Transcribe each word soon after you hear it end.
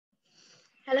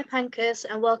Hello, Pankhurst,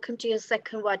 and welcome to your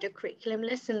second wider curriculum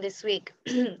lesson this week.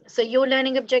 So your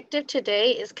learning objective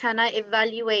today is, can I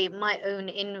evaluate my own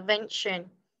invention?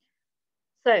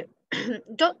 So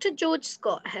Dr. George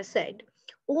Scott has said,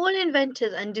 all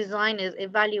inventors and designers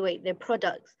evaluate their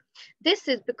products. This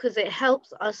is because it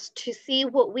helps us to see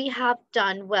what we have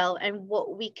done well and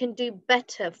what we can do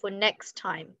better for next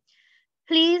time.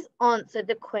 Please answer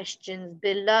the questions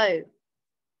below.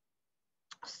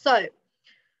 So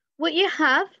what you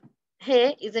have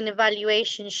here is an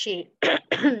evaluation sheet.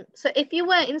 So if you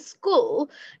were in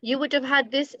school, you would have had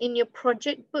this in your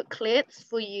project booklets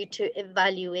for you to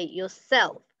evaluate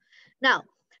yourself. Now,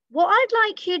 what I'd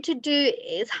like you to do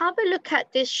is have a look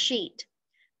at this sheet.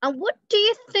 And what do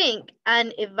you think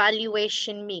an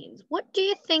evaluation means? What do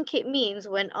you think it means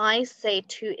when I say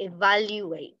to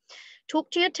evaluate?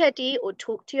 Talk to your teddy or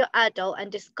talk to your adult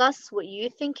and discuss what you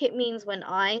think it means when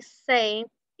I say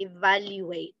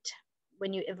evaluate,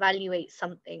 when you evaluate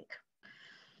something.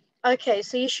 Okay,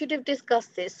 so you should have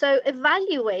discussed this. So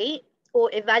evaluate or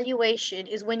evaluation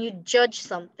is when you judge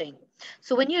something.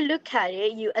 So when you look at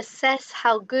it, you assess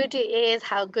how good it is,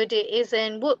 how good it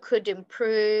isn't, what could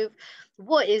improve,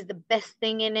 what is the best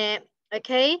thing in it.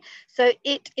 Okay, so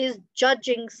it is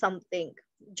judging something,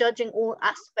 judging all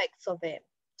aspects of it.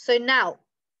 So now,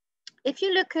 if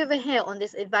you look over here on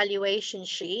this evaluation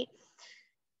sheet,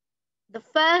 the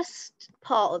first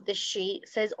part of the sheet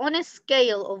says, on a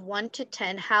scale of 1 to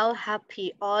 10, how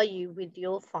happy are you with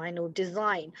your final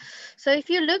design? So if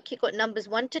you look, you've got numbers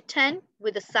 1 to 10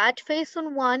 with a sad face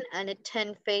on 1 and a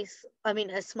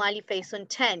smiley face on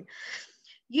 10.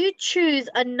 You choose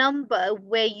a number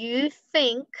where you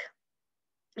think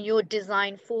your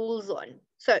design falls on.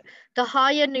 So the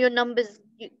higher your numbers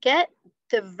you get,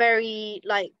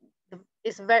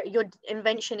 your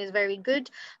invention is very good.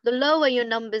 The lower your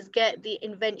numbers get, the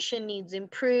invention needs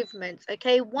improvements.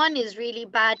 Okay, 1 is really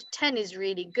bad, 10 is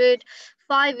really good,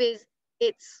 5 is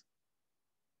it's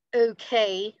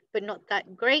okay but not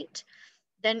that great.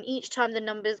 Then each time the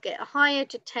numbers get higher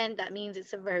to 10, that means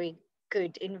it's a very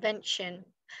good invention.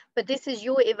 But this is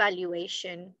your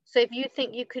evaluation. So if you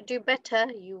think you could do better,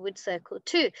 you would circle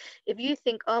 2. If you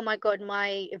think, oh my God,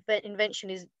 my invention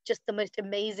is just the most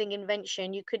amazing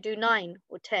invention, you could do 9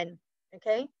 or 10.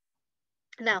 Okay.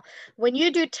 Now, when you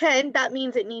do 10, that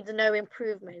means it needs no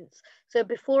improvements. So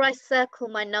before I circle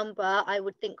my number, I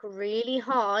would think really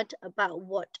hard about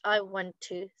what I want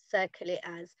to circle it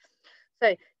as.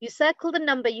 So you circle the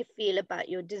number you feel about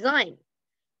your design.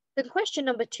 Then question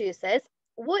number 2 says,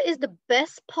 what is the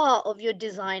best part of your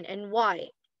design and why?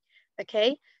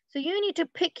 Okay, so you need to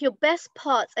pick your best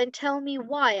parts and tell me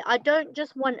why. I don't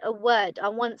just want a word, I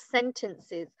want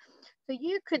sentences. So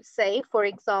you could say, for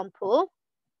example,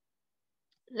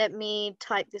 let me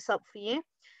type this up for you.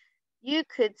 You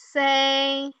could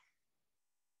say,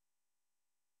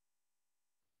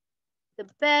 the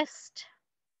best,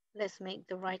 let's make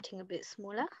the writing a bit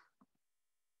smaller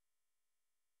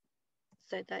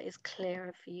so that is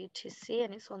clearer for you to see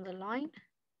and it's on the line.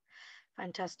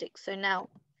 Fantastic. So now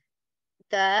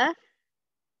the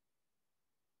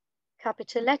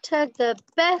capital letter, the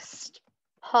best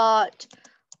part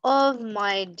of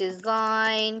my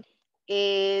design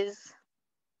is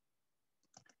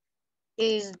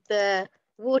the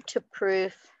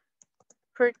waterproof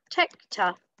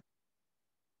protector.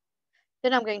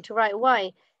 Then I'm going to write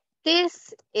why.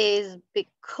 This is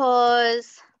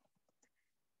because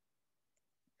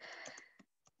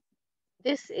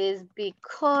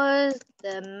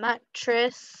the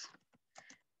mattress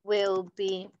will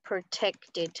be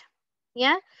protected.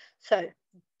 Yeah, so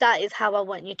that is how I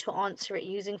want you to answer it,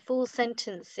 using full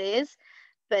sentences,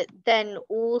 but then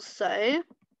also,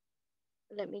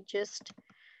 let me just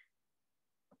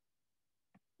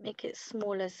make it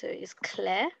smaller so it's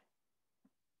clear.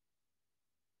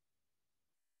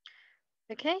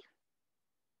 Okay.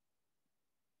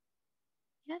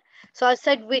 Yeah, so I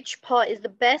said which part is the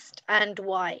best and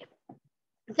why.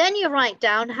 Then you write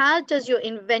down, how does your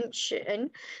invention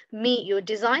meet your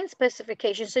design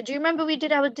specification? So do you remember we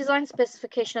did our design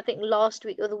specification, I think last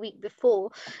week or the week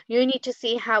before? You need to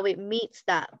see how it meets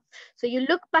that. So you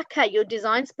look back at your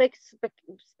design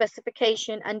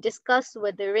specification and discuss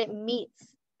whether it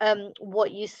meets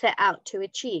what you set out to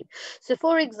achieve. So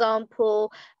for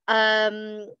example,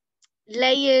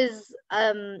 Leia's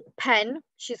pen,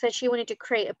 she said she wanted to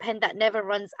create a pen that never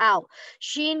runs out.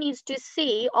 She needs to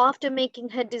see, after making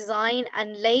her design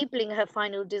and labeling her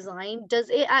final design, does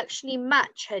it actually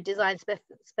match her design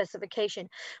specification?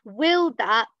 Will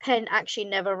that pen actually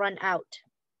never run out?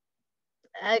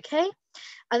 Okay,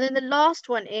 And then the last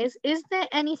one is there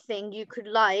anything you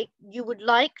would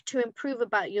like to improve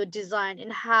about your design,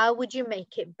 and how would you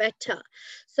make it better?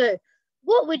 So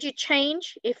what would you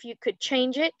change if you could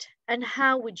change it, and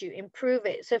how would you improve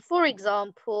it? So for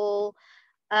example,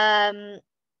 let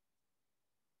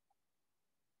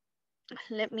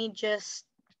me just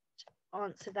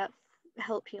answer that,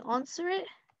 help you answer it.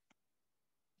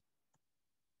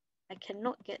 I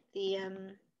cannot get the, I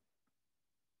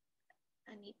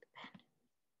need the pen.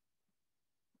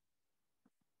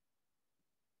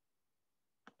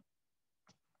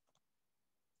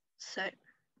 So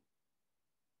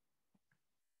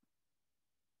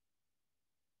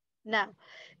now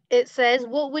it says,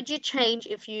 what would you change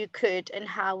if you could, and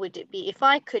how would it be? If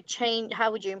I could change,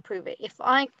 how would you improve it? If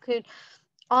I could,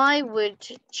 I would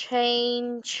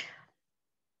change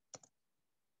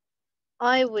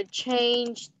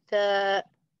the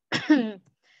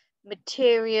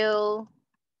material,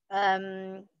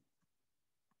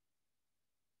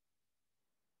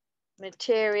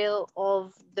 material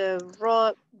of the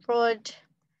rod,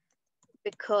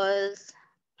 because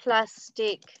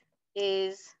plastic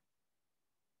is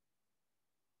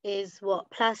what?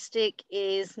 Plastic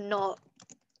is not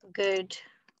good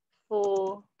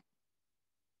for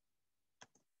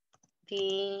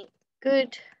the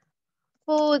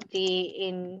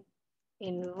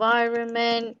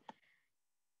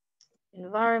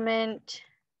environment.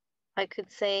 I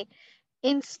could say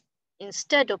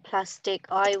instead of plastic,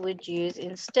 I would use,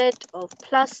 instead of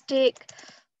plastic,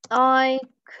 I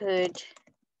could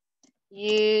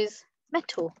use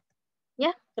metal.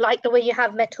 Yeah, like the way you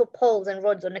have metal poles and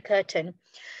rods on a curtain.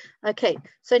 Okay,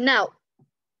 so now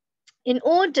in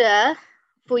order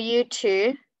for you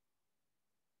to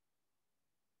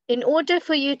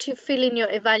fill in your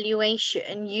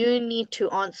evaluation, you need to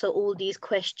answer all these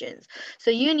questions. So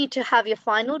you need to have your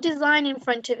final design in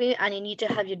front of you, and you need to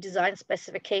have your design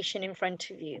specification in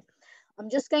front of you. I'm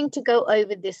just going to go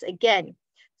over this again.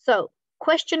 So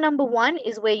question number 1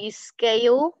 is where you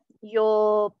scale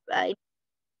your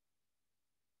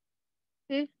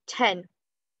 10.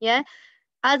 Yeah,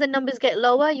 as the numbers get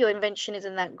lower, your invention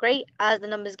isn't that great. As the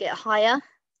numbers get higher,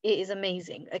 it is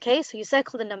amazing. Okay, so you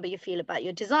circle the number you feel about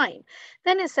your design.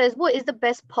 Then it says, what is the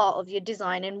best part of your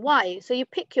design and why? So you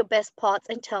pick your best parts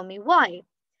and tell me why.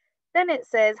 Then it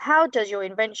says, how does your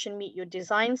invention meet your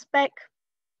design spec?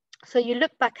 So you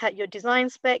look back at your design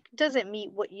spec. Does it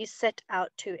meet what you set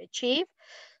out to achieve?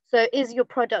 So is your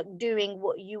product doing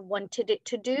what you wanted it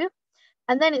to do?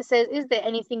 And then it says, is there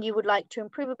anything you would like to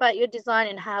improve about your design,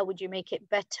 and how would you make it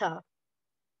better?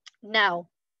 Now,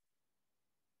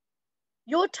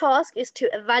 your task is to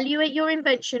evaluate your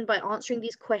invention by answering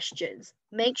these questions.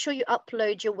 Make sure you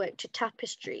upload your work to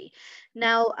Tapestry.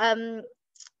 Now,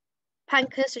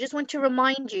 Pankhurst, I just want to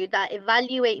remind you that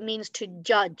evaluate means to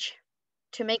judge,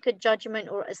 to make a judgment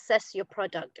or assess your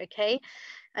product, okay?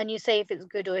 And you say if it's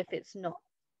good or if it's not.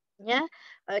 Yeah,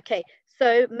 okay.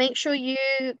 So make sure you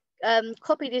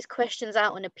copy these questions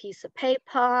out on a piece of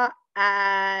paper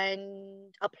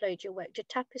and upload your work to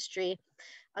Tapestry.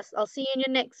 I'll see you in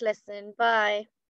your next lesson. Bye.